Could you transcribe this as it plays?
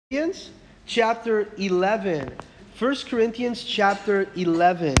Corinthians chapter 11. 1 Corinthians chapter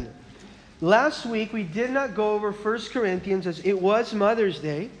 11. Last week we did not go over 1 Corinthians as it was Mother's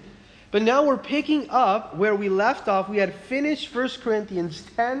Day. But now we're picking up where we left off. We had finished 1 Corinthians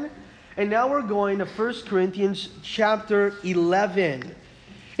 10. And now we're going to 1 Corinthians chapter 11.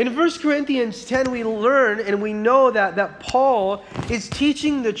 In 1 Corinthians 10 we learn and we know that Paul is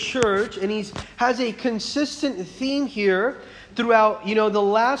teaching the church. And he has a consistent theme here throughout, the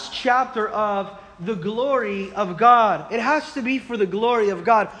last chapter of the glory of God. It has to be for the glory of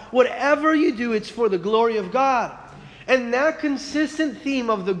God. Whatever you do, it's for the glory of God. And that consistent theme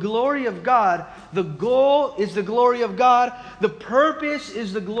of the glory of God, the goal is the glory of God, the purpose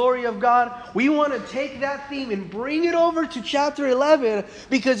is the glory of God. We want to take that theme and bring it over to chapter 11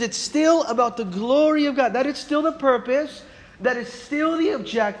 because it's still about the glory of God. That is still the purpose. That is still the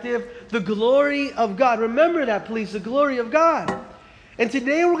objective, the glory of God. Remember that, please, the glory of God. And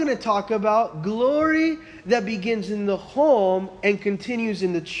today we're going to talk about glory that begins in the home and continues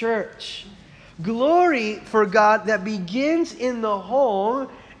in the church. Glory for God that begins in the home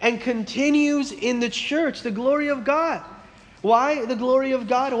and continues in the church. The glory of God. Why the glory of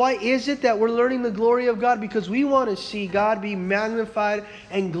God? Why is it that we're learning the glory of God? Because we want to see God be magnified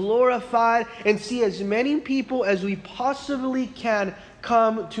and glorified and see as many people as we possibly can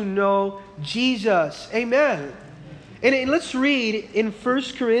come to know Jesus. Amen. And let's read in 1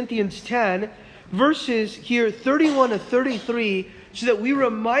 Corinthians 10, verses here 31 to 33, so that we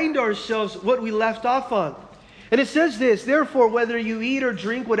remind ourselves what we left off on. And it says this, therefore, whether you eat or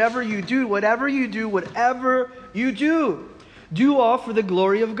drink, whatever you do, do all for the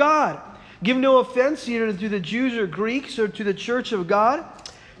glory of God. Give no offense either to the Jews or Greeks or to the church of God,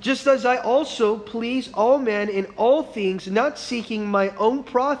 just as I also please all men in all things, not seeking my own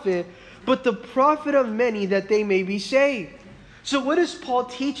profit, but the profit of many that they may be saved. So what is Paul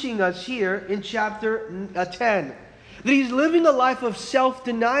teaching us here in chapter 10? That he's living a life of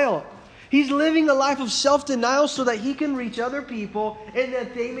self-denial. He's living a life of self-denial so that he can reach other people and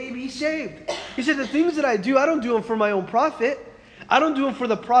that they may be saved. He said, the things that I don't do them for my own profit. I don't do them for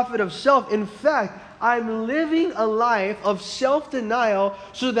the profit of self. In fact, I'm living a life of self-denial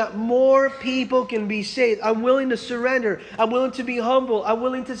so that more people can be saved. I'm willing to surrender. I'm willing to be humble. I'm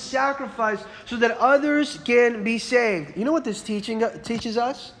willing to sacrifice so that others can be saved. You know what this teaches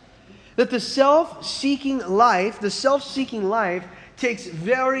us? That the self-seeking life takes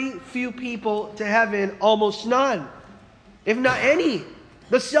very few people to heaven, almost none, if not any.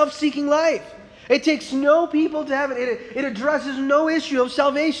 The self-seeking life. It takes no people to heaven. It addresses no issue of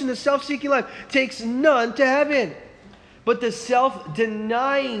salvation. The self-seeking life takes none to heaven. But the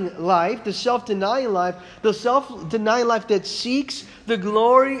self-denying life that seeks the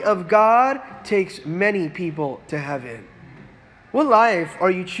glory of God takes many people to heaven. What life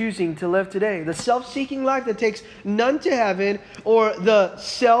are you choosing to live today? The self-seeking life that takes none to heaven, or the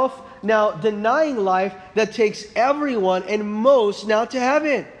self-denying life that takes everyone and most now to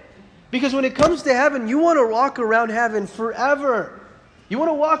heaven? Because when it comes to heaven, you want to walk around heaven forever. You want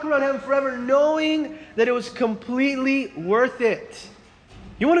to walk around heaven forever knowing that it was completely worth it.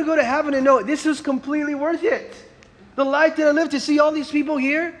 You want to go to heaven and know this is completely worth it. The life that I lived to see all these people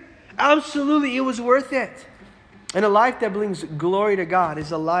here, absolutely, it was worth it. And a life that brings glory to God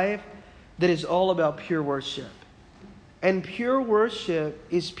is a life that is all about pure worship. And pure worship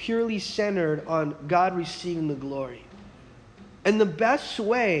is purely centered on God receiving the glory. And the best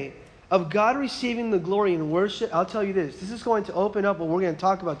way of God receiving the glory in worship, I'll tell you this is going to open up what we're going to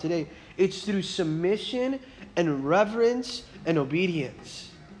talk about today. It's through submission and reverence and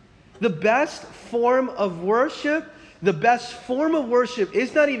obedience. The best form of worship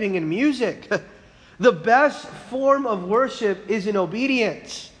is not even in music. The best form of worship is in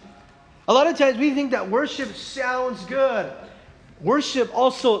obedience. A lot of times we think that worship sounds good. Worship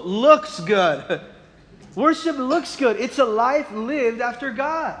also looks good. Worship looks good. It's a life lived after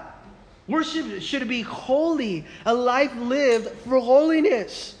God. Worship should be holy, a life lived for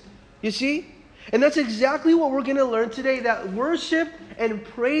holiness. You see? And that's exactly what we're going to learn today, that worship and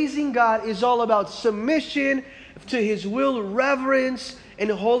praising God is all about submission to His will, reverence, and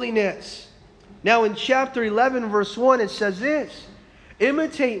holiness. Now in chapter 11, verse 1, it says this,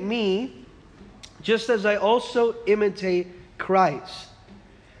 imitate me, just as I also imitate Christ.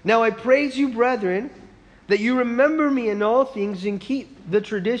 Now I praise you, brethren, that you remember me in all things and keep the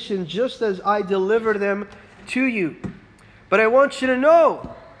tradition just as I delivered them to you. But I want you to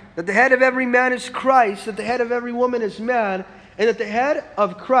know that the head of every man is Christ, that the head of every woman is man, and that the head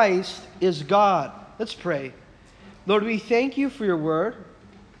of Christ is God. Let's pray. Lord, we thank you for your word.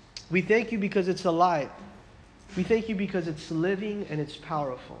 We thank you because it's alive. We thank you because it's living and it's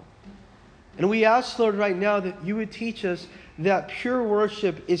powerful. And we ask, Lord, right now that you would teach us that pure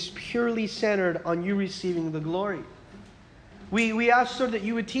worship is purely centered on you receiving the glory. We ask, Lord, that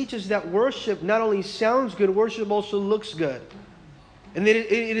you would teach us that worship not only sounds good, worship also looks good. And that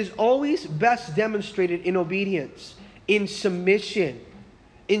it is always best demonstrated in obedience, in submission.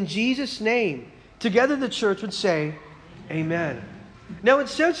 In Jesus' name, together the church would say, Amen. Now it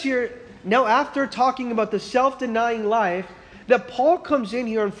says here, now after talking about the self-denying life, that Paul comes in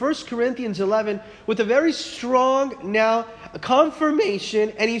here in 1 Corinthians 11 with a very strong now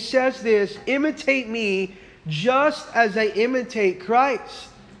confirmation, and he says this, imitate me just as I imitate Christ.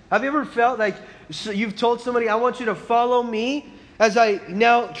 Have you ever felt like you've told somebody, I want you to follow me as I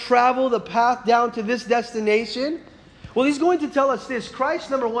now travel the path down to this destination? Well, he's going to tell us this. Christ,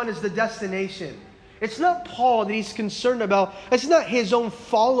 number one, is the destination. It's not Paul that he's concerned about. It's not his own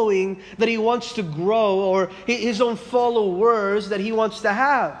following that he wants to grow or his own followers that he wants to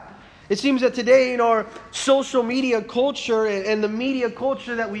have. It seems that today in our social media culture and the media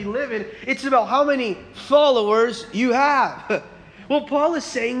culture that we live in, it's about how many followers you have. Well, Paul is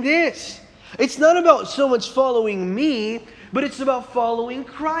saying this. It's not about so much following me, but it's about following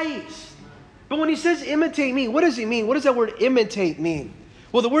Christ. But when he says imitate me, what does he mean? What does that word imitate mean?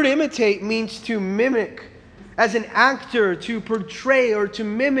 Well, the word imitate means to mimic, as an actor, to portray or to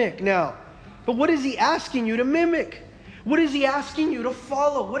mimic now. But what is he asking you to mimic? What is he asking you to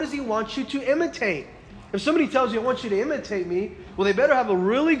follow? What does he want you to imitate? If somebody tells you, I want you to imitate me, well, they better have a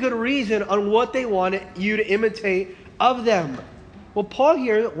really good reason on what they want you to imitate of them. Well, Paul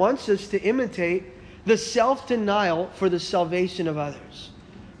here wants us to imitate the self-denial for the salvation of others.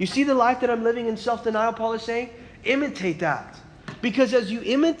 You see the life that I'm living in self-denial, Paul is saying? Imitate that. Because as you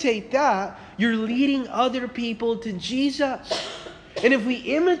imitate that, you're leading other people to Jesus. And if we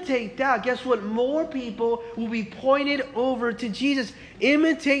imitate that, guess what? More people will be pointed over to Jesus.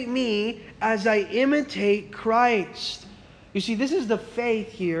 Imitate me as I imitate Christ. You see, this is the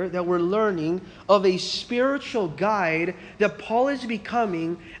faith here that we're learning of a spiritual guide that Paul is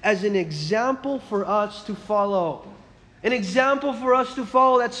becoming as an example for us to follow. An example for us to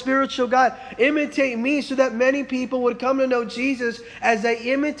follow, that spiritual guide. Imitate me so that many people would come to know Jesus as they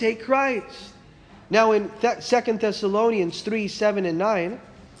imitate Christ. Now in 2 Thessalonians 3, 7 and 9,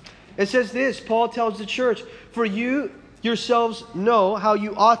 it says this, Paul tells the church, for you yourselves know how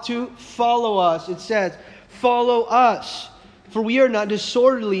you ought to follow us. It says, follow us, for we are not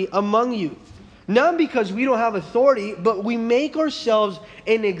disorderly among you. Not because we don't have authority, but we make ourselves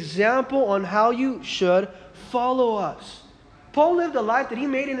an example on how you should follow us. Paul lived a life that he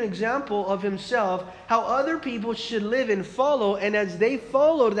made an example of himself, how other people should live and follow, and as they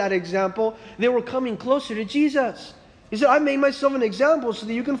followed that example, they were coming closer to Jesus. He said, I made myself an example so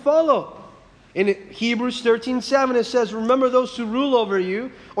that you can follow. In Hebrews 13:7 it says, remember those who rule over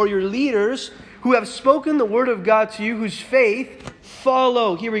you, or your leaders, who have spoken the word of God to you, whose faith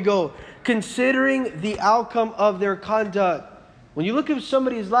follow. Here we go. Considering the outcome of their conduct. When you look at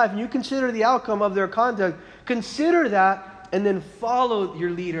somebody's life and you consider the outcome of their conduct, consider that and then follow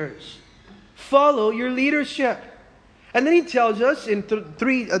your leaders. Follow your leadership. And then he tells us in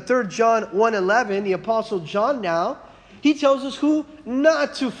 3 John 1:11, the Apostle John now, he tells us who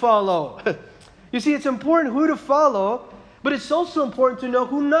not to follow. You see, it's important who to follow, but it's also important to know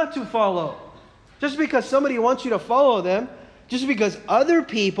who not to follow. Just because somebody wants you to follow them, just because other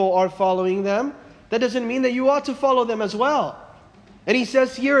people are following them, that doesn't mean that you ought to follow them as well. And he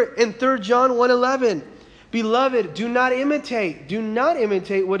says here in 3 John 1:11, beloved, do not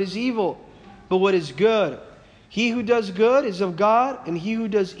imitate what is evil, but what is good. He who does good is of God, and he who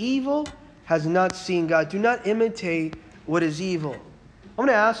does evil has not seen God. Do not imitate what is evil. I'm going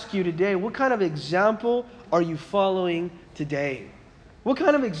to ask you today, what kind of example are you following today? What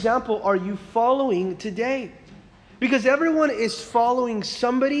kind of example are you following today? Because everyone is following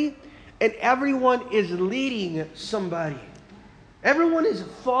somebody, and everyone is leading somebody. Everyone is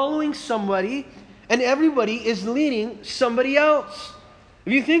following somebody, and everybody is leading somebody else.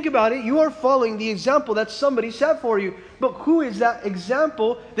 If you think about it, you are following the example that somebody set for you. But who is that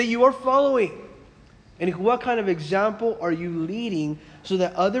example that you are following? And what kind of example are you leading so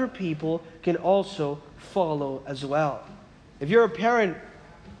that other people can also follow as well? If you're a parent,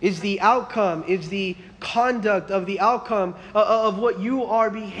 is the outcome, is the conduct of the outcome of what you are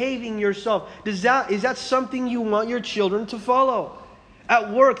behaving yourself, is that something you want your children to follow?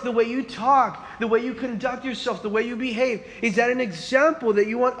 At work, the way you talk, the way you conduct yourself, the way you behave, is that an example that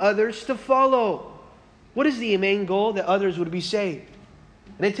you want others to follow? What is the main goal? That others would be saved.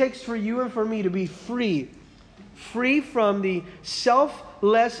 And it takes for you and for me to be free from the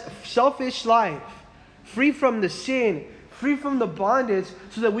selfish life, free from the sin, free from the bondage,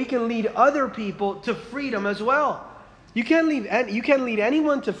 so that we can lead other people to freedom as well. You can't lead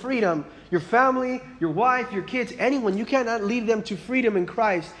anyone to freedom. Your family, your wife, your kids, anyone. You cannot lead them to freedom in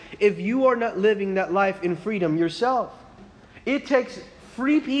Christ if you are not living that life in freedom yourself. It takes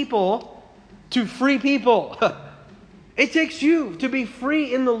free people to free people. It takes you to be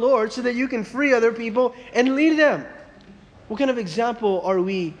free in the Lord so that you can free other people and lead them. What kind of example are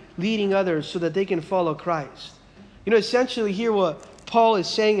we leading others so that they can follow Christ? Essentially here what Paul is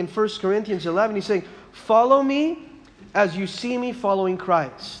saying in 1 Corinthians 11, he's saying, follow me as you see me following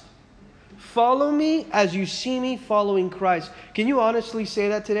Christ. Follow me as you see me following Christ. Can you honestly say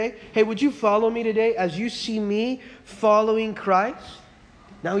that today? Hey, would you follow me today as you see me following Christ?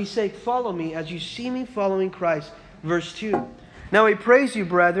 Now he's saying, follow me as you see me following Christ. Verse 2. Now I praise you,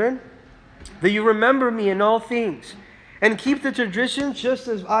 brethren, that you remember me in all things, and keep the traditions just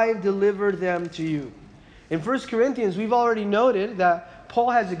as I have delivered them to you. In 1 Corinthians, we've already noted that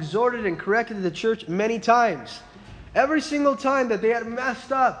Paul has exhorted and corrected the church many times. Every single time that they had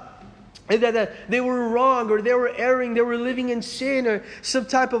messed up, and that they were wrong, or they were erring, they were living in sin, or some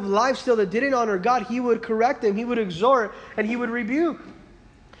type of lifestyle that didn't honor God, he would correct them, he would exhort, and he would rebuke.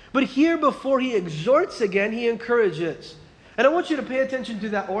 But here, before he exhorts again, he encourages. And I want you to pay attention to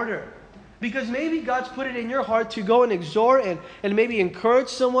that order. Because maybe God's put it in your heart to go and exhort and maybe encourage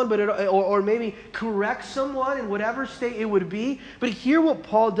someone, or maybe correct someone in whatever state it would be. But hear what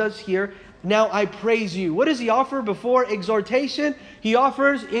Paul does here. Now I praise you. What does he offer before exhortation? He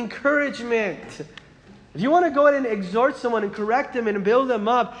offers encouragement. If you want to go ahead and exhort someone and correct them and build them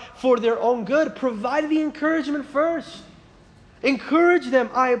up for their own good, provide the encouragement first. Encourage them.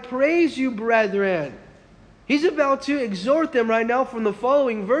 I praise you, brethren. He's about to exhort them right now from the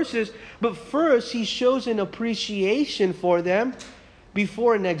following verses. But first, he shows an appreciation for them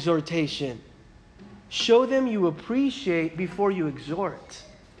before an exhortation. Show them you appreciate before you exhort.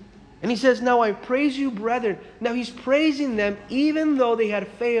 And he says, now I praise you, brethren. Now he's praising them even though they had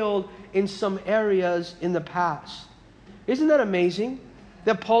failed in some areas in the past. Isn't that amazing?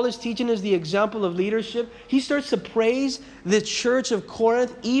 That Paul is teaching us the example of leadership. He starts to praise the church of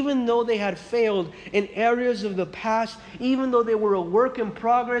Corinth even though they had failed in areas of the past, even though they were a work in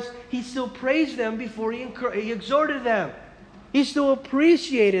progress. He still praised them before he exhorted them. He still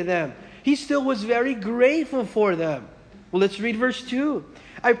appreciated them. He still was very grateful for them. Well, let's read verse 2.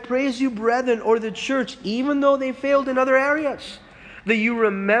 I praise you, brethren, or the church, even though they failed in other areas, that you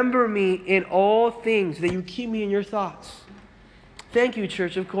remember me in all things, that you keep me in your thoughts. Thank you,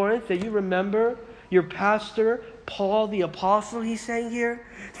 Church of Corinth, that you remember your pastor, Paul the Apostle, he's saying here.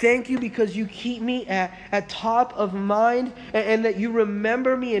 Thank you because you keep me at top of mind, and that you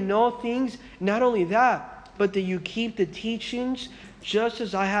remember me in all things. Not only that, but that you keep the teachings just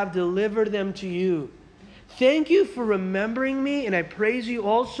as I have delivered them to you. Thank you for remembering me, and I praise you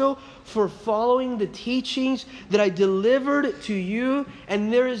also for following the teachings that I delivered to you.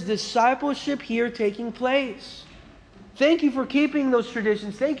 And there is discipleship here taking place. Thank you for keeping those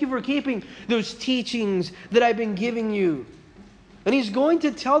traditions. Thank you for keeping those teachings that I've been giving you. And he's going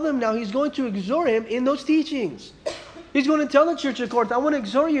to tell them now, he's going to exhort him in those teachings. He's going to tell the church of Corinth, I want to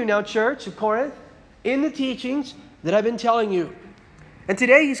exhort you now, church of Corinth, in the teachings that I've been telling you. And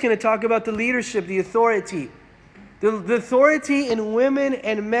today he's going to talk about the leadership, the authority. The authority in women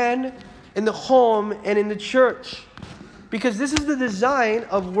and men in the home and in the church. Because this is the design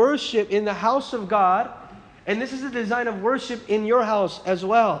of worship in the house of God. And this is the design of worship in your house as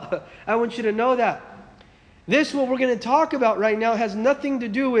well. I want you to know that. This, what we're going to talk about right now, has nothing to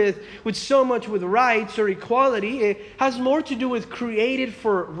do with so much with rights or equality. It has more to do with created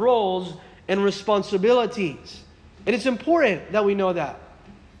for roles and responsibilities. And it's important that we know that.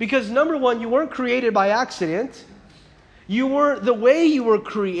 Because number one, you weren't created by accident. The way you were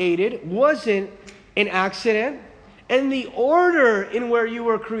created wasn't an accident. And the order in where you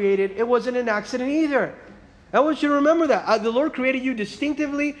were created, it wasn't an accident either. I want you to remember that. The Lord created you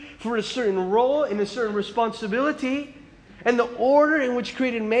distinctively for a certain role and a certain responsibility. And the order in which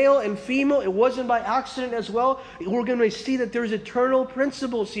created male and female, it wasn't by accident as well. We're going to see that there's eternal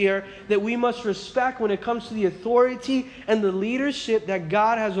principles here that we must respect when it comes to the authority and the leadership that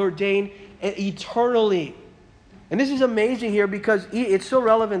God has ordained eternally. And this is amazing here because it's so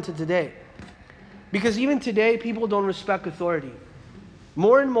relevant to today. Because even today, people don't respect authority.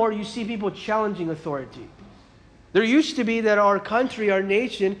 More and more, you see people challenging authority. There used to be that our country, our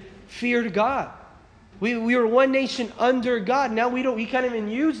nation, feared God. We were one nation under God. Now we can't even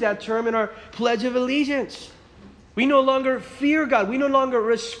use that term in our Pledge of Allegiance. We no longer fear God. We no longer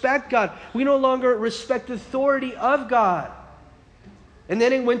respect God. We no longer respect the authority of God. And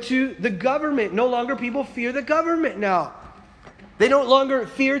then it went to the government. No longer people fear the government now. They no longer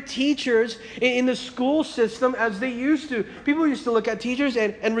fear teachers in the school system as they used to. People used to look at teachers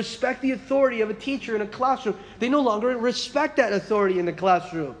and respect the authority of a teacher in a classroom. They no longer respect that authority in the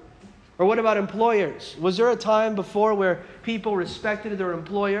classroom. Or what about employers? Was there a time before where people respected their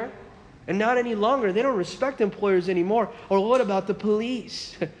employer? And not any longer. They don't respect employers anymore. Or what about the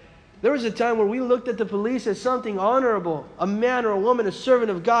police? There was a time where we looked at the police as something honorable. A man or a woman, a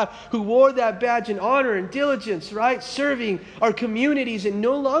servant of God, who wore that badge in honor and diligence, right? Serving our communities. And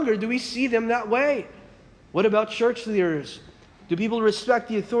no longer do we see them that way. What about church leaders? Do people respect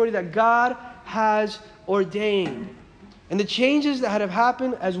the authority that God has ordained? And the changes that have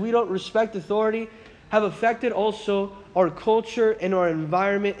happened as we don't respect authority have affected also our culture and our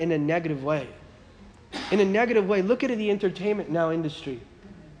environment in a negative way. In a negative way. Look at the entertainment now industry.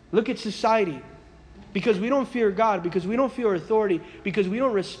 Look at society. Because we don't fear God, because we don't fear authority, because we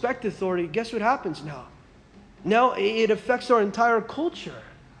don't respect authority, guess what happens now? Now it affects our entire culture.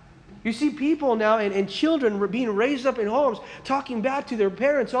 You see people now and children being raised up in homes talking bad to their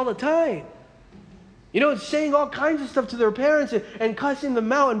parents all the time. Saying all kinds of stuff to their parents and cussing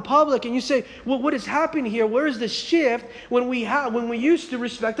them out in public. And you say, well, what has happened here? Where is the shift when we used to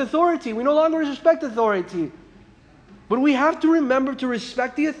respect authority? We no longer respect authority. But we have to remember to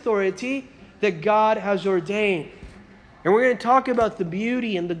respect the authority that God has ordained. And we're going to talk about the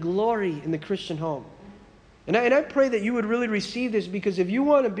beauty and the glory in the Christian home. And I pray that you would really receive this, because if you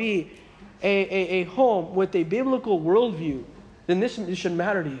want to be a home with a biblical worldview, then this should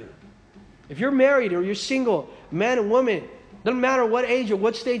matter to you. If you're married or you're single, man and woman, doesn't matter what age or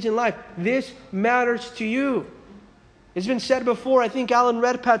what stage in life, this matters to you. It's been said before, I think Alan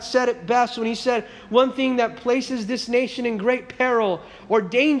Redpath said it best when he said, one thing that places this nation in great peril or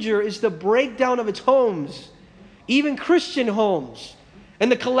danger is the breakdown of its homes, even Christian homes,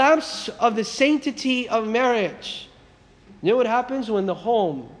 and the collapse of the sanctity of marriage. You know what happens when the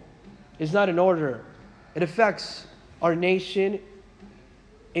home is not in order? It affects our nation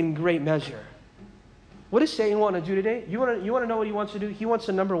in great measure. What does Satan want to do today? You want to know what he wants to do? He wants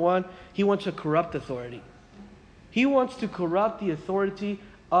to, number one, he wants to corrupt authority. He wants to corrupt the authority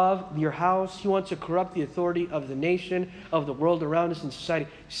of your house. He wants to corrupt the authority of the nation, of the world around us in society.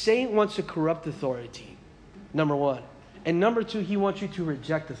 Satan wants to corrupt authority, number one. And number two, he wants you to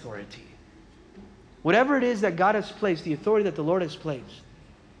reject authority. Whatever it is that God has placed, the authority that the Lord has placed,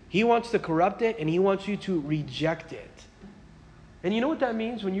 he wants to corrupt it and he wants you to reject it. And you know what that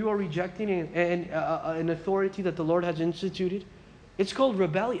means when you are rejecting an authority that the Lord has instituted? It's called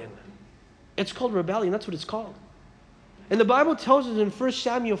rebellion. It's called rebellion. That's what it's called. And the Bible tells us in 1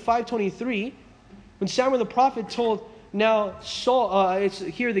 Samuel 5:23, when Samuel the prophet told now Saul, it's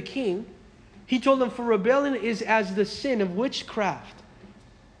here the king, he told him, for rebellion is as the sin of witchcraft.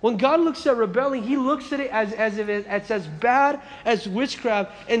 When God looks at rebellion, he looks at it as if it's as bad as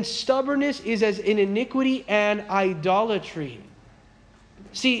witchcraft, and stubbornness is as in iniquity and idolatry.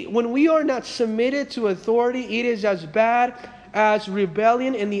 See, when we are not submitted to authority, it is as bad as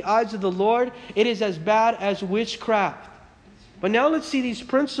rebellion in the eyes of the Lord. It is as bad as witchcraft. But now let's see these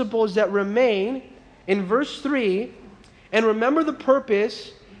principles that remain in verse 3. And remember the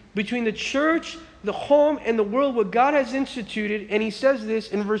purpose between the church, the home, and the world, what God has instituted. And he says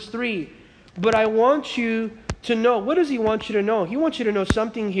this in verse 3. But I want you to know. What does he want you to know? He wants you to know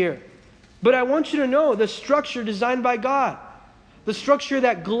something here. But I want you to know the structure designed by God. The structure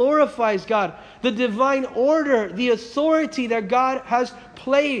that glorifies God. The divine order, the authority that God has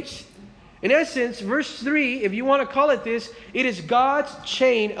placed. In essence, verse 3, if you want to call it this, it is God's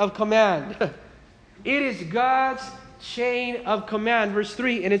chain of command. It is God's chain of command. Verse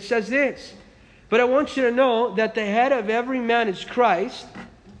 3, and it says this. But I want you to know that the head of every man is Christ.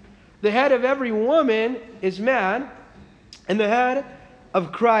 The head of every woman is man. And the head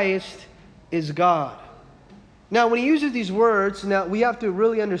of Christ is God. Now, when he uses these words, now we have to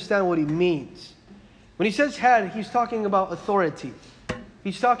really understand what he means. When he says head, he's talking about authority.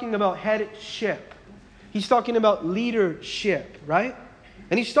 He's talking about headship. He's talking about leadership, right?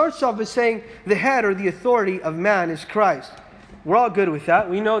 And he starts off by saying the head or the authority of man is Christ. We're all good with that.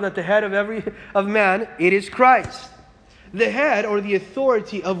 We know that the head of man, it is Christ. The head or the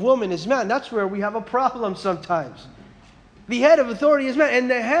authority of woman is man. That's where we have a problem sometimes. The head of authority is man. And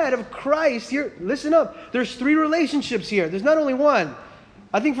the head of Christ here, listen up. There's three relationships here. There's not only one.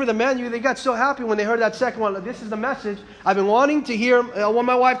 I think for the men, they got so happy when they heard that second one. This is the message I've been wanting to hear. I want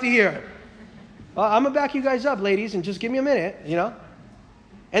my wife to hear. I'm going to back you guys up, ladies, and just give me a minute,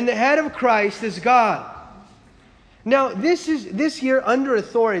 And the head of Christ is God. Now, this here under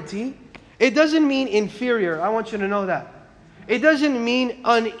authority, it doesn't mean inferior. I want you to know that. It doesn't mean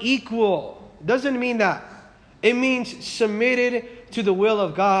unequal. It doesn't mean that. It means submitted to the will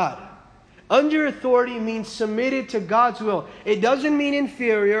of God. Under authority means submitted to God's will. It doesn't mean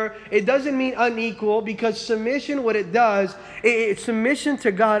inferior. It doesn't mean unequal, because submission, what it does, submission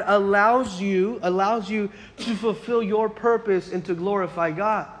to God allows you to fulfill your purpose and to glorify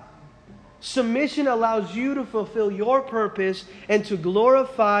God. Submission allows you to fulfill your purpose and to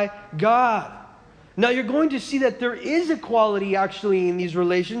glorify God. Now you're going to see that there is equality actually in these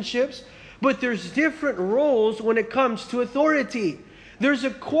relationships, but there's different roles when it comes to authority. There's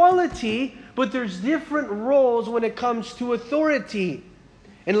equality, but there's different roles when it comes to authority.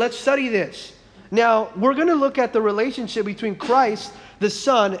 And let's study this. Now, we're going to look at the relationship between Christ, the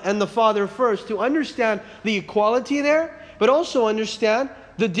Son, and the Father first to understand the equality there, but also understand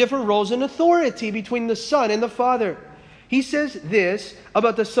the different roles in authority between the Son and the Father. He says this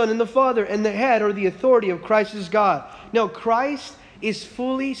about the Son and the Father, and the head or the authority of Christ is God. Now, Christ is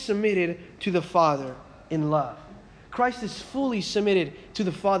fully submitted to the Father in love. Christ is fully submitted to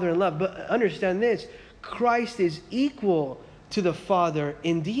the Father in love. But understand this, Christ is equal to the Father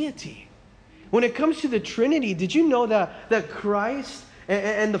in deity. When it comes to the Trinity, did you know that Christ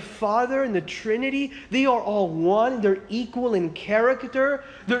and the Father and the Trinity, they are all one? They're equal in character.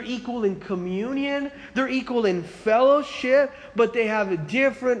 They're equal in communion. They're equal in fellowship. But they have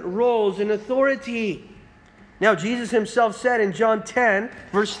different roles in authority. Now, Jesus himself said in John 10,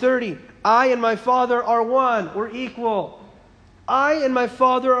 verse 30, I and my Father are one. We're equal. I and my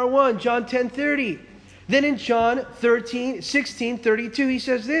Father are one. John 10:30. Then in John 16:32, he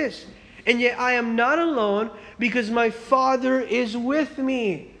says this, and yet I am not alone, because my Father is with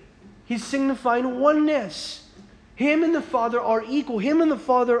me. He's signifying oneness. Him and the Father are equal. Him and the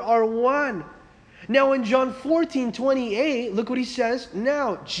Father are one. Now in John 14:28, look what he says.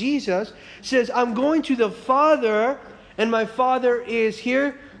 Now Jesus says, I'm going to the Father, and my Father is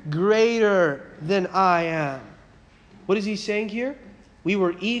here greater than I am. What is he saying here? We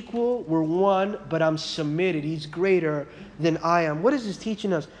were equal, we're one, but I'm submitted. He's greater than I am. What is this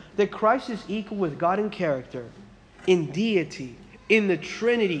teaching us? That Christ is equal with God in character, in deity, in the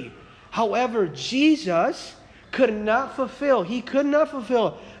Trinity. However, Jesus could not fulfill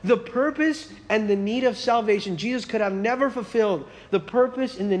the purpose and the need of salvation. Jesus could have never fulfilled the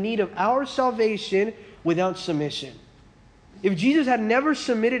purpose and the need of our salvation without submission. If Jesus had never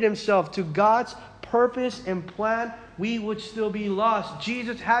submitted himself to God's purpose and plan, we would still be lost.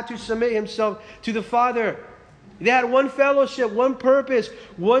 Jesus had to submit himself to the Father. They had one fellowship, one purpose,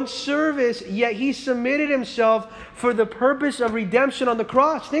 one service, yet he submitted himself for the purpose of redemption on the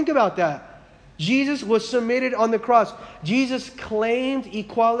cross. Think about that. Jesus was submitted on the cross. Jesus claimed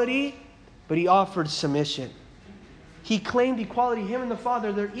equality, but he offered submission. He claimed equality. Him and the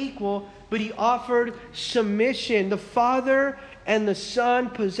Father, they're equal, but he offered submission. The Father and the Son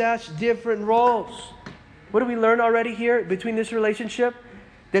possess different roles. What do we learn already here between this relationship?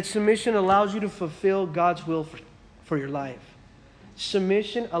 That submission allows you to fulfill God's will for your life.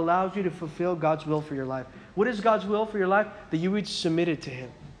 Submission allows you to fulfill God's will for your life. What is God's will for your life? That you would submit it to Him.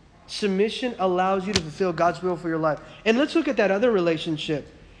 Submission allows you to fulfill God's will for your life. And let's look at that other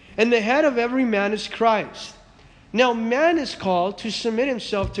relationship. And the head of every man is Christ. Now, man is called to submit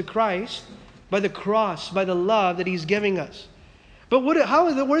himself to Christ by the cross, by the love that He's giving us. But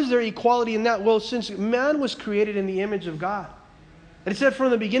where is there equality in that? Well, since man was created in the image of God. And it said from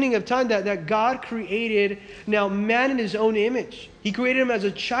the beginning of time that God created now man in His own image. He created him as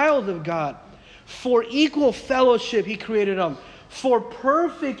a child of God. For equal fellowship, He created him. For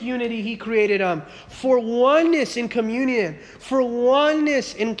perfect unity, He created him. For oneness in communion. For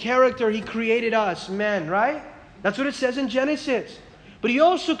oneness in character, He created us, men, right? That's what it says in Genesis. But He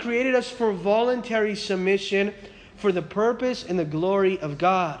also created us for voluntary submission for the purpose and the glory of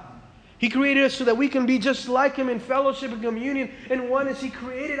God. He created us so that we can be just like Him in fellowship and communion and oneness. He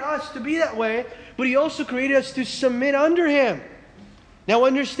created us to be that way, but He also created us to submit under Him. Now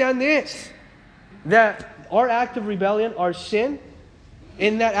understand this, that our act of rebellion, our sin,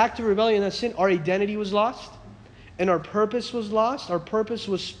 in that act of rebellion, that sin, our identity was lost and our purpose was lost. Our purpose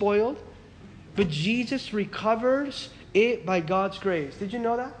was spoiled. But Jesus recovers it by God's grace. Did you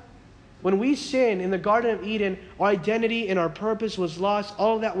know that? When we sinned in the Garden of Eden, our identity and our purpose was lost.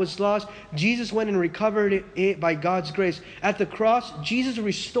 All of that was lost. Jesus went and recovered it by God's grace. At the cross, Jesus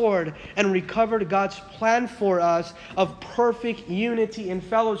restored and recovered God's plan for us of perfect unity and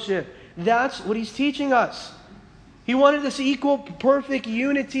fellowship. That's what He's teaching us. He wanted us equal, perfect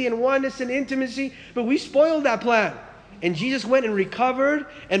unity and oneness and intimacy, but we spoiled that plan. And Jesus went and recovered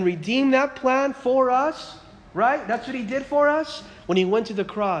and redeemed that plan for us. Right? That's what He did for us when He went to the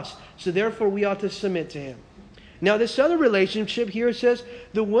cross. So therefore we ought to submit to Him. Now, this other relationship here says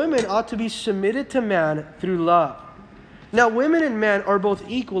the women ought to be submitted to man through love. Now, women and men are both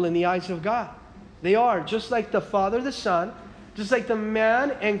equal in the eyes of God. They are, just like the Father, the Son, just like the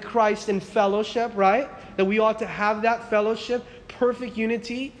man and Christ in fellowship, right? That we ought to have that fellowship, perfect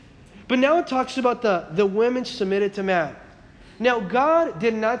unity. But now it talks about the women submitted to man. Now, God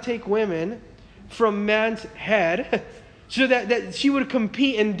did not take women from man's head so that she would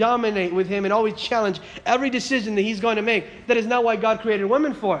compete and dominate with him and always challenge every decision that he's going to make. That is not why God created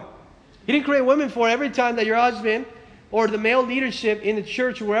women for. He didn't create women for every time that your husband or the male leadership in the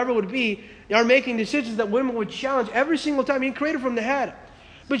church or wherever it would be are making decisions that women would challenge every single time. He didn't create her from the head.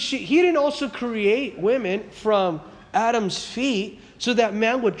 But he didn't also create women from Adam's feet so that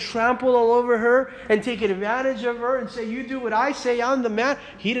man would trample all over her and take advantage of her and say, you do what I say, I'm the man.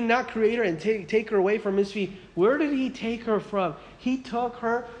 He did not create her and take her away from his feet. Where did he take her from? He took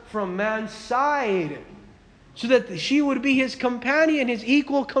her from man's side so that she would be his companion, his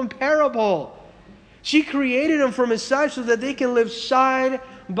equal, comparable. She created him from his side so that they can live side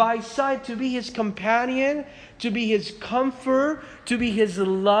by side, to be his companion, to be his comfort, to be his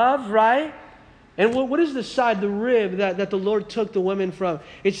love, right? And what is the side, the rib that the Lord took the women from?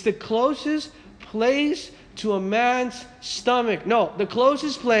 It's the closest place to a man's stomach. No, the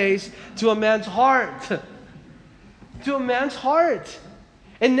closest place to a man's heart. To a man's heart.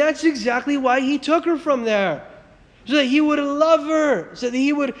 And that's exactly why he took her from there. So that he would love her. So that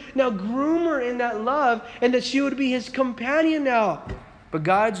he would now groom her in that love. And that she would be his companion now. But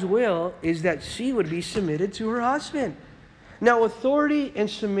God's will is that she would be submitted to her husband. Now, authority and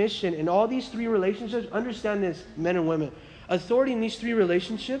submission in all these three relationships, understand this, men and women. Authority in these three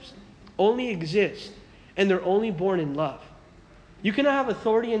relationships only exists, and they're only born in love. You cannot have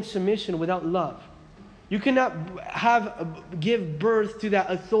authority and submission without love. You cannot give birth to that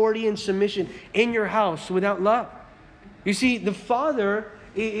authority and submission in your house without love. You see, the Father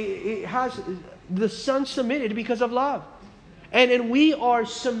has the Son submitted because of love. And we are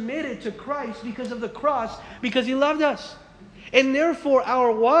submitted to Christ because of the cross, because He loved us. And therefore,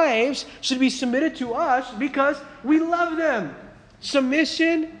 our wives should be submitted to us because we love them.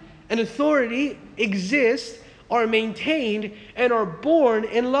 Submission and authority exist, are maintained, and are born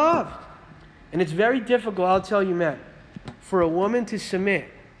in love. And it's very difficult, I'll tell you, man, for a woman to submit,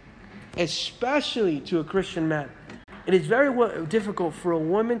 especially to a Christian man. It is very difficult for a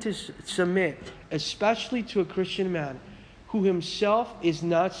woman to submit, especially to a Christian man who himself is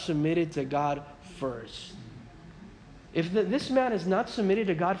not submitted to God first. If this man is not submitted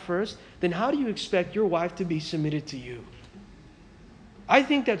to God first, then how do you expect your wife to be submitted to you? I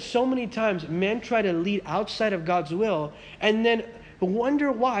think that so many times men try to lead outside of God's will and then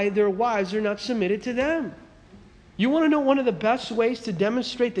wonder why their wives are not submitted to them. You want to know one of the best ways to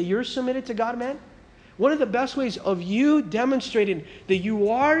demonstrate that you're submitted to God, man? One of the best ways of you demonstrating that you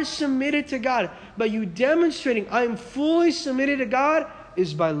are submitted to God, by you demonstrating I'm fully submitted to God,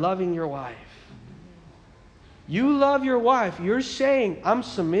 is by loving your wife. You love your wife. You're saying, I'm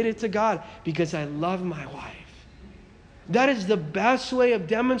submitted to God because I love my wife. That is the best way of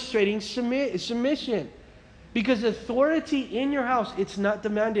demonstrating submission. Because authority in your house, it's not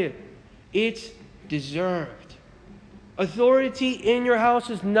demanded. It's deserved. Authority in your house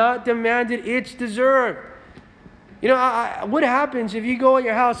is not demanded. It's deserved. You know, what happens if you go in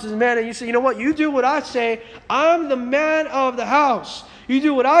your house as a man and you say, you know what, you do what I say. I'm the man of the house. You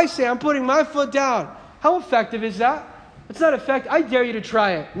do what I say. I'm putting my foot down. How effective is that? It's not effective. I dare you to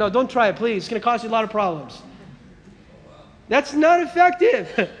try it. No, don't try it, please. It's going to cause you a lot of problems. That's not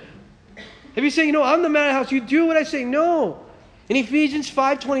effective. If you say, you know, I'm the man of the house, you do what I say. No. In Ephesians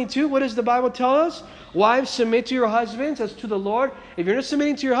 5:22, what does the Bible tell us? Wives, submit to your husbands as to the Lord. If you're not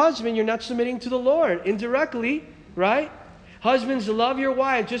submitting to your husband, you're not submitting to the Lord indirectly, right? Husbands, love your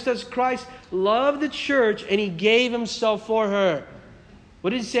wife just as Christ loved the church and He gave Himself for her.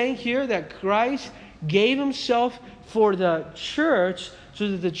 What is it saying here? That Christ gave Himself for the church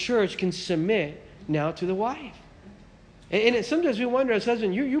so that the church can submit now to the wife. And sometimes we wonder as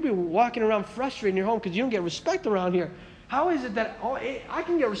husbands, you'll be walking around frustrated in your home because you don't get respect around here. How is it that I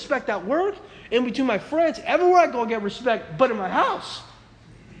can get respect at work and between my friends, everywhere I go I get respect, but in my house?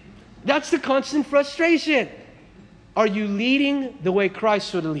 That's the constant frustration. Are you leading the way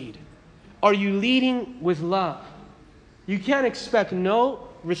Christ would lead? Are you leading with love? You can't expect no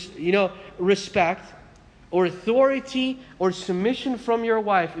respect or authority or submission from your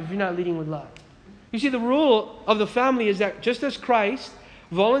wife if you're not leading with love. You see, the rule of the family is that just as Christ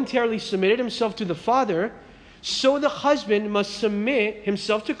voluntarily submitted Himself to the Father, so the husband must submit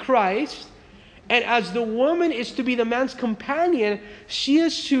himself to Christ. And as the woman is to be the man's companion, she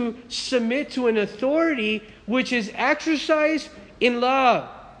is to submit to an authority which is exercised in love.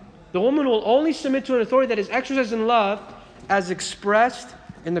 The woman will only submit to an authority that is exercised in love as expressed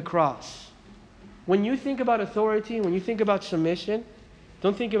in the cross. When you think about authority, when you think about submission,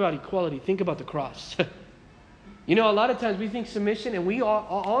 don't think about equality. Think about the cross. You know, a lot of times we think submission and we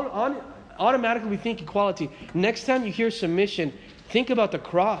automatically we think equality. Next time you hear submission, think about the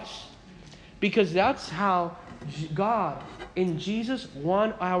cross. Because that's how God in Jesus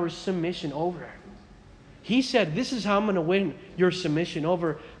won our submission over. He said, this is how I'm going to win your submission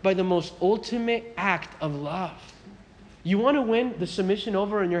over, by the most ultimate act of love. You want to win the submission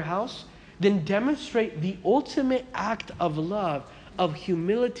over in your house? Then demonstrate the ultimate act of love, of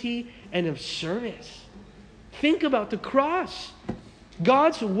humility, and of service. Think about the cross.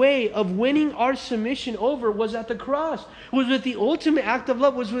 God's way of winning our submission over was at the cross. Was with the ultimate act of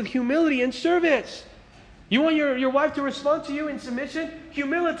love, was with humility and service. You want your wife to respond to you in submission?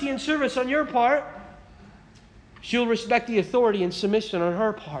 Humility and service on your part. She'll respect the authority and submission on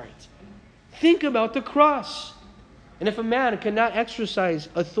her part. Think about the cross. And if a man cannot exercise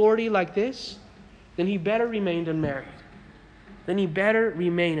authority like this, then he better remain unmarried. And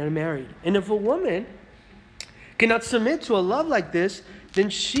if a woman cannot submit to a love like this,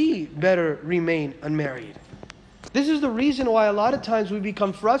 then she better remain unmarried. This is the reason why a lot of times we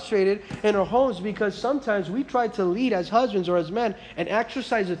become frustrated in our homes, because sometimes we try to lead as husbands or as men and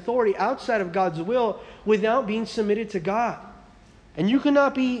exercise authority outside of God's will without being submitted to God. And you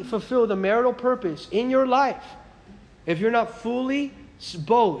cannot fulfill the marital purpose in your life if you're not fully,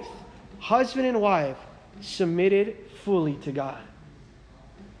 both husband and wife, submitted fully to God.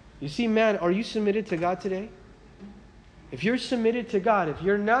 You see, man, are you submitted to God today? If you're submitted to God, if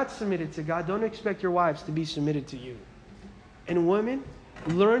you're not submitted to God, don't expect your wives to be submitted to you. And women,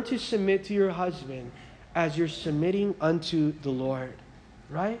 learn to submit to your husband as you're submitting unto the Lord.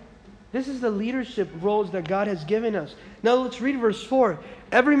 Right? This is the leadership roles that God has given us. Now let's read verse 4.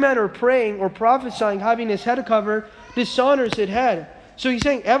 Every man or praying or prophesying, having his head covered, dishonors his head. So he's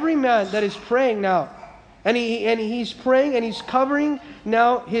saying every man that is praying now, and he's praying and he's covering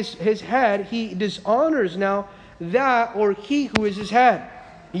now his head, he dishonors now that, or he who is his head.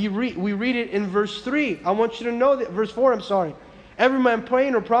 We read it in verse 3. I want you to know that, verse 4, I'm sorry. Every man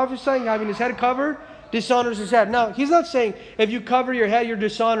praying or prophesying, having his head covered, dishonors his head. Now, he's not saying if you cover your head, you're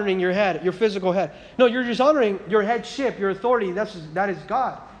dishonoring your head, your physical head. No, you're dishonoring your headship, your authority. That is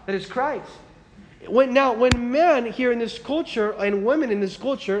God. That is Christ. When men here in this culture, and women in this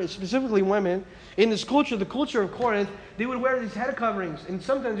culture, specifically women, in this culture, the culture of Corinth, they would wear these head coverings. And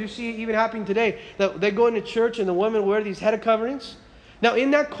sometimes you see it even happening today, that they go into church and the women wear these head coverings. Now,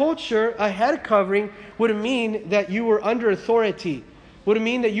 in that culture, a head covering would mean that you were under authority. Would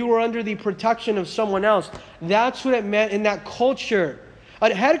mean that you were under the protection of someone else. That's what it meant in that culture.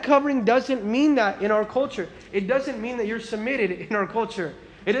 A head covering doesn't mean that in our culture. It doesn't mean that you're submitted in our culture.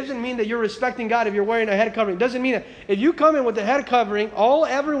 It doesn't mean that you're respecting God if you're wearing a head covering. It doesn't mean that. If you come in with a head covering, all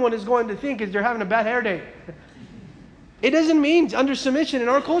everyone is going to think is you're having a bad hair day. It doesn't mean under submission in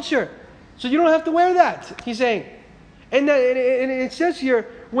our culture. So you don't have to wear that, he's saying. And it says here,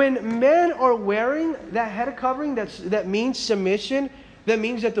 when men are wearing that head covering, that means submission. That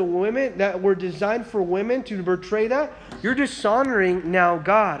means that the women that were designed for women to portray that, you're dishonoring now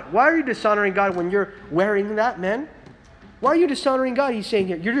God. Why are you dishonoring God when you're wearing that, men? Why are you dishonoring God? He's saying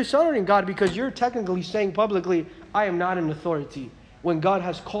here, you're dishonoring God because you're technically saying publicly, I am not an authority, when God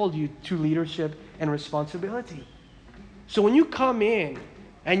has called you to leadership and responsibility. So when you come in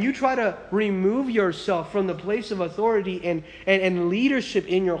and you try to remove yourself from the place of authority and leadership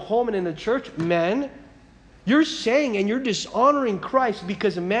in your home and in the church, men, you're saying and you're dishonoring Christ,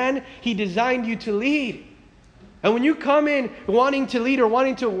 because man, He designed you to lead. And when you come in wanting to lead or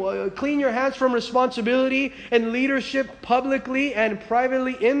wanting to clean your hands from responsibility and leadership publicly and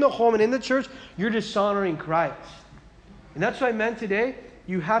privately in the home and in the church, you're dishonoring Christ. And that's why, men, today,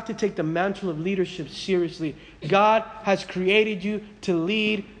 you have to take the mantle of leadership seriously. God has created you to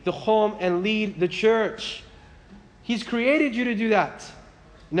lead the home and lead the church. He's created you to do that.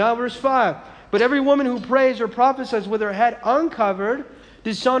 Now verse 5. But every woman who prays or prophesies with her head uncovered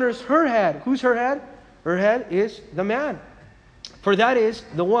dishonors her head. Who's her head? Her head is the man. For that is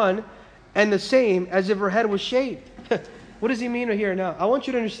the one and the same as if her head was shaved. What does he mean here now? I want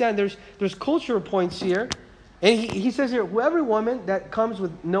you to understand there's cultural points here. And he says here, every woman that comes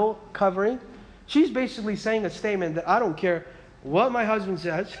with no covering, she's basically saying a statement that I don't care what my husband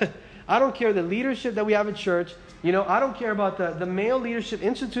says. I don't care the leadership that we have at church. I don't care about the male leadership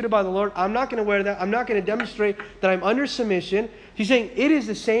instituted by the Lord. I'm not going to wear that. I'm not going to demonstrate that I'm under submission. He's saying it is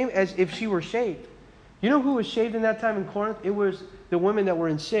the same as if she were shaved. You know who was shaved in that time in Corinth? It was the women that were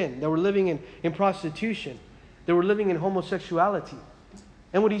in sin, that were living in prostitution. They were living in homosexuality.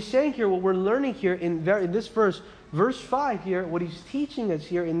 And what he's saying here, what we're learning here in this verse 5 here, what he's teaching us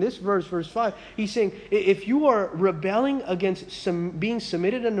here in this verse 5, he's saying if you are rebelling against being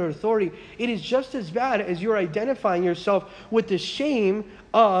submitted under authority, it is just as bad as you're identifying yourself with the shame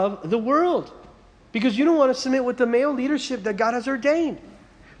of the world. Because you don't want to submit with the male leadership that God has ordained.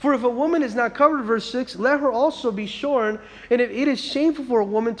 For if a woman is not covered, verse 6, let her also be shorn. And if it is shameful for a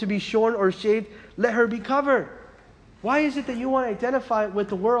woman to be shorn or shaved, let her be covered. Why is it that you want to identify with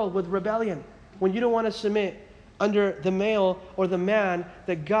the world, with rebellion, when you don't want to submit under the male or the man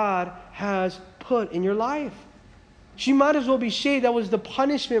that God has put in your life? She might as well be shaved. That was the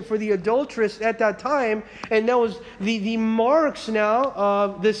punishment for the adulteress at that time. And that was the marks now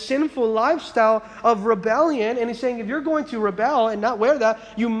of the sinful lifestyle of rebellion. And he's saying if you're going to rebel and not wear that,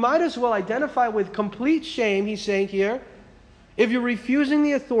 you might as well identify with complete shame, he's saying here. If you're refusing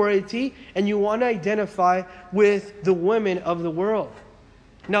the authority and you want to identify with the women of the world.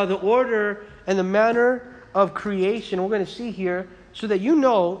 Now the order and the manner of creation, we're going to see here, so that you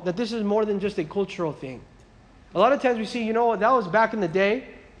know that this is more than just a cultural thing. A lot of times we see, that was back in the day,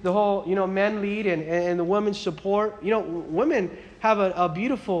 the whole, men lead and the women support. Women have a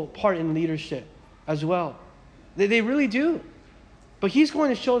beautiful part in leadership as well. They really do. But he's going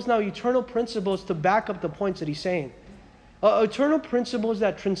to show us now eternal principles to back up the points that he's saying. Eternal principles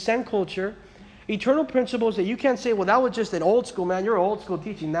that transcend culture. Eternal principles that you can't say, well, that was just an old school, man. You're old school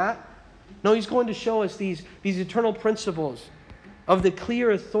teaching that. No, he's going to show us these eternal principles of the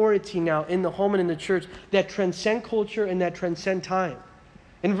clear authority now in the home and in the church that transcend culture and that transcend time.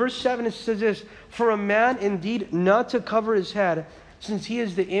 In verse 7 it says this, for a man indeed not to cover his head, since he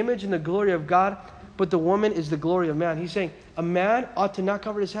is the image and the glory of God, but the woman is the glory of man. He's saying a man ought to not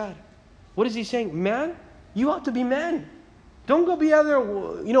cover his head. What is he saying? Man, you ought to be men. Don't go be either,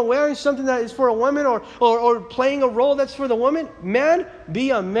 wearing something that is for a woman or playing a role that's for the woman. Man, be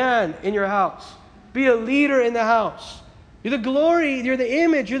a man in your house. Be a leader in the house. You're the glory, you're the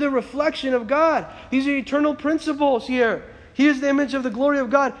image, you're the reflection of God. These are eternal principles here. He is the image of the glory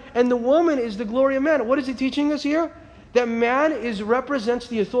of God, and the woman is the glory of man. What is he teaching us here? That man represents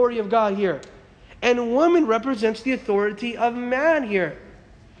the authority of God here, and woman represents the authority of man here.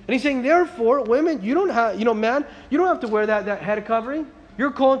 And he's saying, therefore, women, you don't have, man, you don't have to wear that head covering.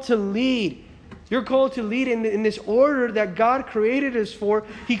 You're called to lead. You're called to lead in this order that God created us for.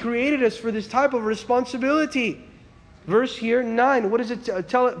 He created us for this type of responsibility. Verse here, 9. What does it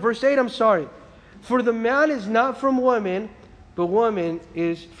tell it? Verse 8, I'm sorry. For the man is not from woman, but woman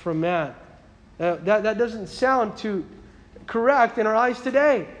is from man. That doesn't sound too correct in our eyes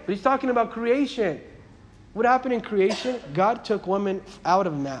today. But he's talking about creation. What happened in creation? God took woman out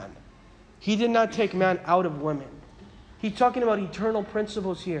of man. He did not take man out of woman. He's talking about eternal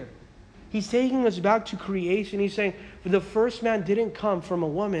principles here. He's taking us back to creation. He's saying, the first man didn't come from a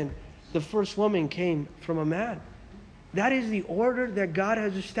woman. The first woman came from a man. That is the order that God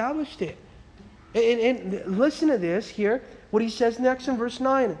has established it. And listen to this here, what he says next in verse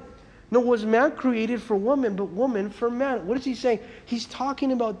 9. Nor was man created for woman, but woman for man. What is he saying? He's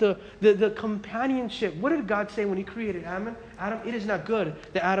talking about the companionship. What did God say when he created Adam? It is not good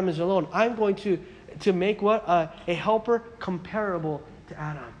that Adam is alone. I'm going to make what? A helper comparable to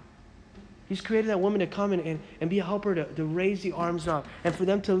Adam. He's created that woman to come and be a helper to raise the arms up and for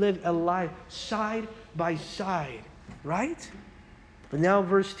them to live a life side by side. Right? But now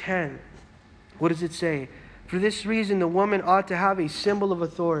verse 10. What does it say? For this reason the woman ought to have a symbol of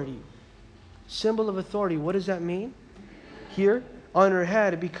authority. Symbol of authority. What does that mean? Here on her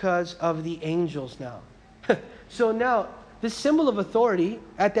head because of the angels now. So now this symbol of authority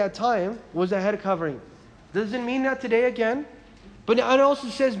at that time was a head covering. Doesn't mean that today again. But it also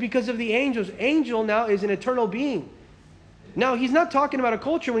says because of the angels. Angel now is an eternal being. Now he's not talking about a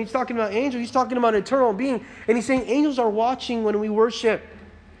culture when he's talking about angels. He's talking about an eternal being. And he's saying angels are watching when we worship.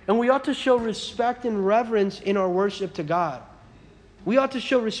 And we ought to show respect and reverence in our worship to God. We ought to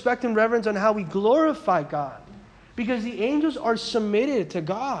show respect and reverence on how we glorify God. Because the angels are submitted to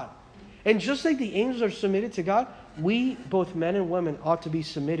God. And just like the angels are submitted to God, we, both men and women, ought to be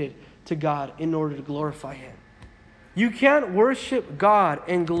submitted to God in order to glorify Him. You can't worship God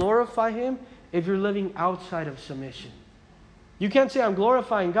and glorify Him if you're living outside of submission. You can't say, I'm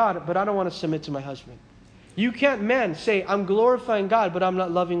glorifying God, but I don't want to submit to my husband. You can't, men, say, I'm glorifying God, but I'm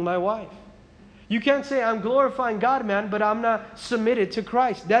not loving my wife. You can't say, I'm glorifying God, man, but I'm not submitted to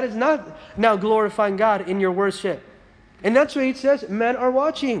Christ. That is not now glorifying God in your worship. And that's why it says men are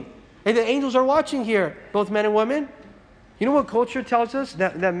watching. And the angels are watching here, both men and women. You know what culture tells us?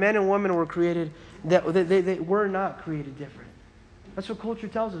 That men and women were created, that they were not created different. That's what culture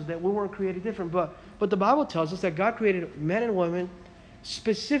tells us, that we weren't created different. But the Bible tells us that God created men and women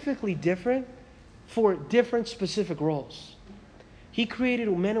specifically different for different specific roles. He created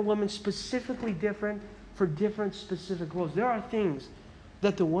men and women specifically different for different specific roles. There are things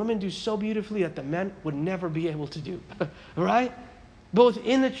that the women do so beautifully that the men would never be able to do. Right? Both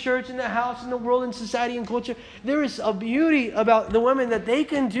in the church, in the house, in the world, in society, and culture. There is a beauty about the women that they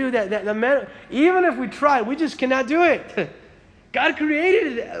can do that the men, even if we try, we just cannot do it. God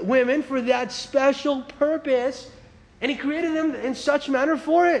created women for that special purpose, and He created them in such manner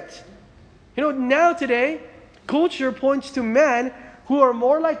for it. You know, now today, culture points to men who are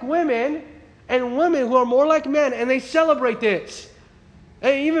more like women and women who are more like men, and they celebrate this.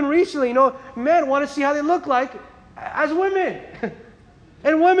 And even recently, you know, men want to see how they look like as women.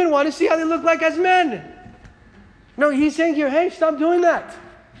 And women want to see how they look like as men. No, He's saying here, hey, stop doing that.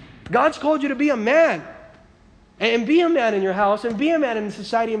 God's called you to be a man. And be a man in your house, and be a man in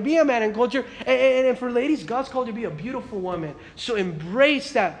society, and be a man in culture. And for ladies, God's called you to be a beautiful woman. So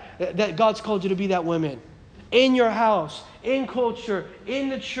embrace that God's called you to be that woman. In your house, in culture, in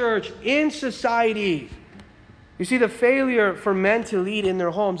the church, in society. You see, the failure for men to lead in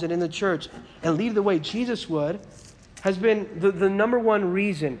their homes and in the church and lead the way Jesus would has been the number one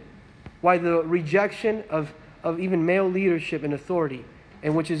reason why the rejection of even male leadership and authority,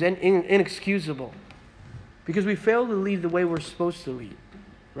 and which is inexcusable. Because we fail to lead the way we're supposed to lead,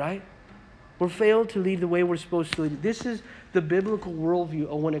 right? We failed to lead the way we're supposed to lead. This is the biblical worldview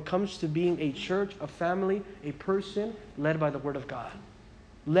of when it comes to being a church, a family, a person led by the Word of God.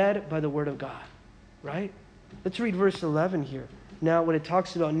 Led by the Word of God, right? Let's read verse 11 here. Now, when it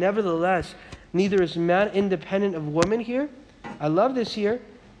talks about, nevertheless, neither is man independent of woman here. I love this here.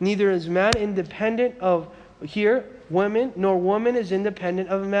 Neither is man independent of, here, women, nor woman is independent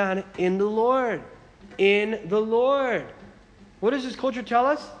of man in the Lord. In the Lord. What does this culture tell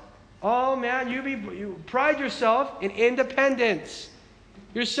us? Oh man, you pride yourself in independence.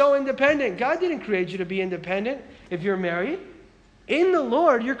 You're so independent. God didn't create you to be independent if you're married. In the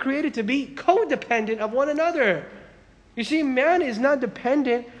Lord, you're created to be codependent of one another. You see, man is not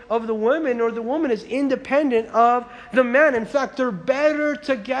dependent of the woman, nor the woman is independent of the man. In fact, they're better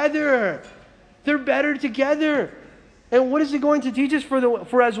together. They're better together. And what is it going to teach us?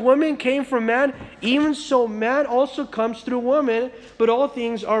 For as woman came from man, even so man also comes through woman, but all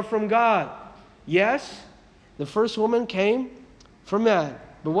things are from God. Yes, the first woman came from man.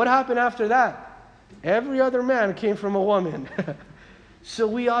 But what happened after that? Every other man came from a woman. So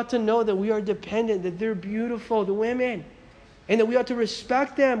we ought to know that we are dependent, that they're beautiful, the women, and that we ought to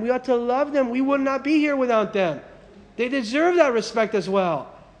respect them. We ought to love them. We would not be here without them. They deserve that respect as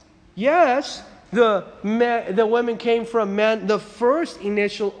well. Yes, the women came from men, the first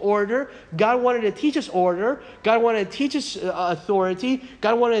initial order. God wanted to teach us order. God wanted to teach us authority.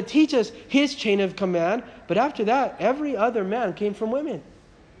 God wanted to teach us His chain of command. But after that, every other man came from women.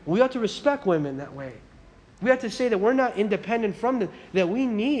 We ought to respect women that way. We have to say that we're not independent from them, that we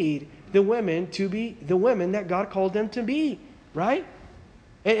need the women to be the women that God called them to be, right?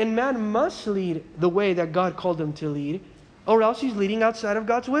 And man must lead the way that God called them to lead, or else he's leading outside of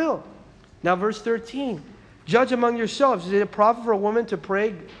God's will. Now, verse 13. Judge among yourselves. Is it proper for a woman to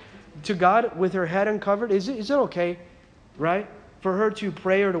pray to God with her head uncovered? Is it okay, right, for her to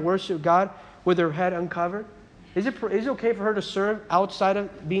pray or to worship God with her head uncovered? Is it okay for her to serve outside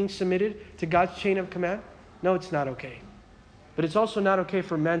of being submitted to God's chain of command? No, it's not okay. But it's also not okay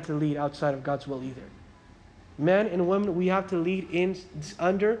for men to lead outside of God's will either. Men and women, we have to lead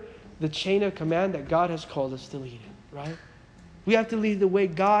under the chain of command that God has called us to lead in, right? We have to lead the way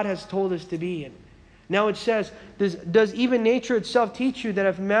God has told us to be in. Now it says, does even nature itself teach you that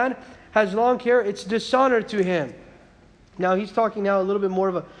if man has long hair, it's dishonor to him? Now he's talking now a little bit more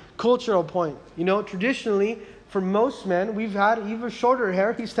of a cultural point. You know, traditionally, for most men, we've had even shorter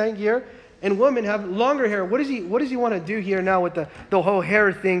hair, he's saying here, and women have longer hair. What does he want to do here now with the whole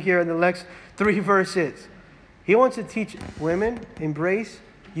hair thing here in the next 3 verses? He wants to teach women, embrace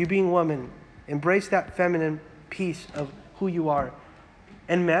you being woman. Embrace that feminine piece of who you are.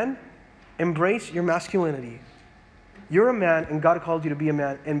 And men, embrace your masculinity. You're a man and God called you to be a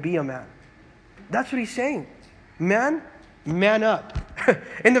man and be a man. That's what he's saying. Man up.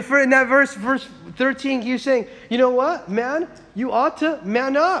 In that verse 13, he's saying, you know what, man? You ought to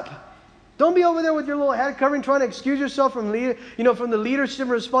man up. Don't be over there with your little head covering trying to excuse yourself from the leadership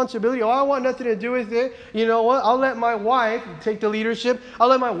responsibility. Oh, I want nothing to do with it. You know what? I'll let my wife take the leadership. I'll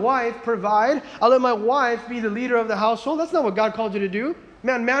let my wife provide. I'll let my wife be the leader of the household. That's not what God called you to do.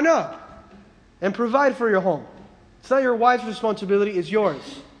 Man up and provide for your home. It's not your wife's responsibility. It's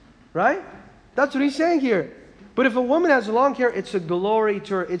yours. Right? That's what he's saying here. But if a woman has long hair, it's a glory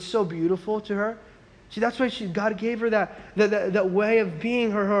to her. It's so beautiful to her. See, that's why God gave her that way of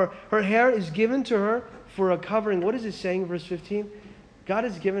being. Her hair is given to her for a covering. What is it saying, verse 15? God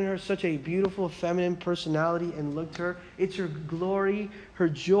has given her such a beautiful feminine personality and look to her. It's her glory, her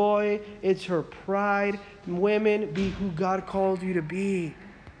joy, it's her pride. Women, be who God called you to be.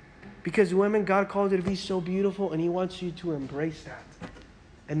 Because women, God called you to be so beautiful, and He wants you to embrace that.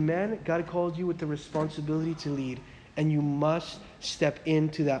 And men, God called you with the responsibility to lead, and you must step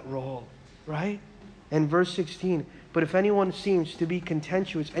into that role, right? And verse 16, but if anyone seems to be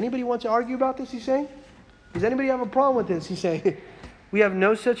contentious, anybody want to argue about this, he's saying? Does anybody have a problem with this? He's saying, we have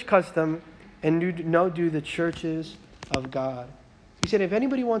no such custom, and do the churches of God. He said, if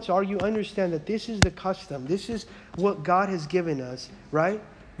anybody wants to argue, understand that this is the custom. This is what God has given us, right?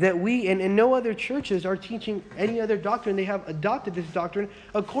 That we, and no other churches are teaching any other doctrine. They have adopted this doctrine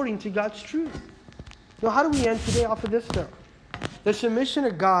according to God's truth. Now, how do we end today off of this note? The submission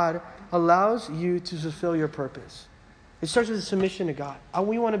to God allows you to fulfill your purpose. It starts with the submission to God.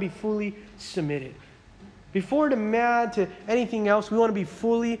 We want to be fully submitted. Before the man to anything else, we want to be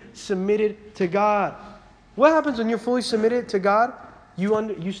fully submitted to God. What happens when you're fully submitted to God?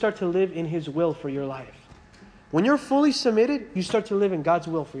 You start to live in His will for your life. When you're fully submitted, you start to live in God's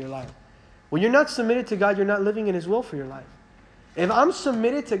will for your life. When you're not submitted to God, you're not living in His will for your life. If I'm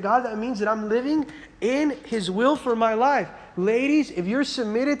submitted to God, that means that I'm living in His will for my life. Ladies, if you're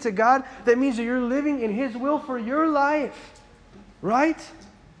submitted to God, that means that you're living in His will for your life. Right?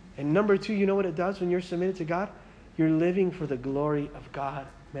 And number two, you know what it does when you're submitted to God? You're living for the glory of God,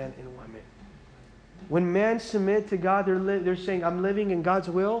 men and women. When men submit to God, they're saying, I'm living in God's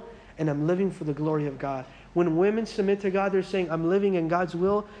will, and I'm living for the glory of God. When women submit to God, they're saying, I'm living in God's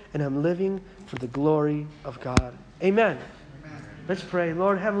will, and I'm living for the glory of God. Amen. Let's pray.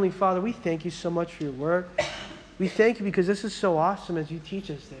 Lord, Heavenly Father, we thank you so much for your word. We thank you because this is so awesome as you teach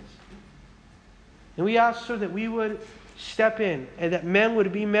us this. And we ask, sir, that we would step in and that men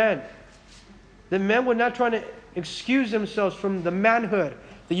would be men. That men would not try to excuse themselves from the manhood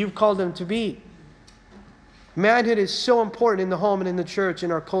that you've called them to be. Manhood is so important in the home and in the church,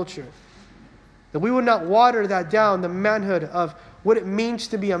 in our culture. That we would not water that down, the manhood of what it means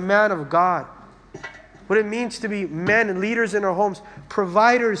to be a man of God. What it means to be men and leaders in our homes,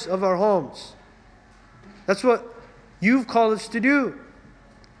 providers of our homes. That's what you've called us to do.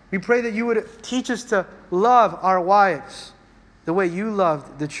 We pray that you would teach us to love our wives the way you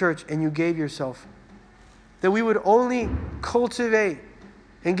loved the church and you gave yourself. That we would only cultivate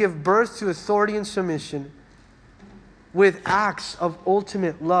and give birth to authority and submission with acts of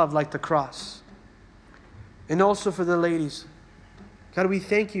ultimate love like the cross. And also for the ladies. God, we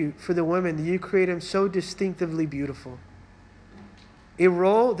thank you for the women that you created them so distinctively beautiful. A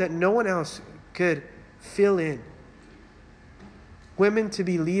role that no one else could fill in. Women to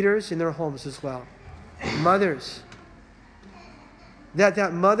be leaders in their homes as well. Mothers.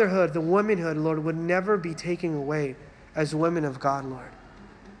 That motherhood, the womanhood, Lord, would never be taken away as women of God, Lord.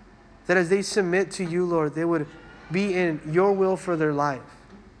 That as they submit to you, Lord, they would be in your will for their life.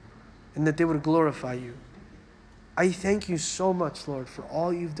 And that they would glorify you. I thank you so much, Lord, for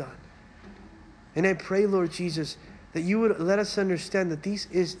all you've done. And I pray, Lord Jesus, that you would let us understand that this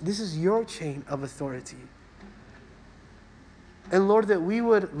is your chain of authority. And Lord, that we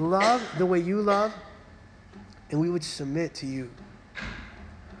would love the way you love, and we would submit to you.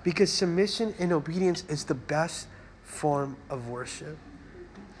 Because submission and obedience is the best form of worship.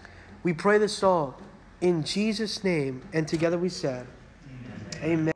 We pray this all in Jesus' name, and together we said, Amen. Amen.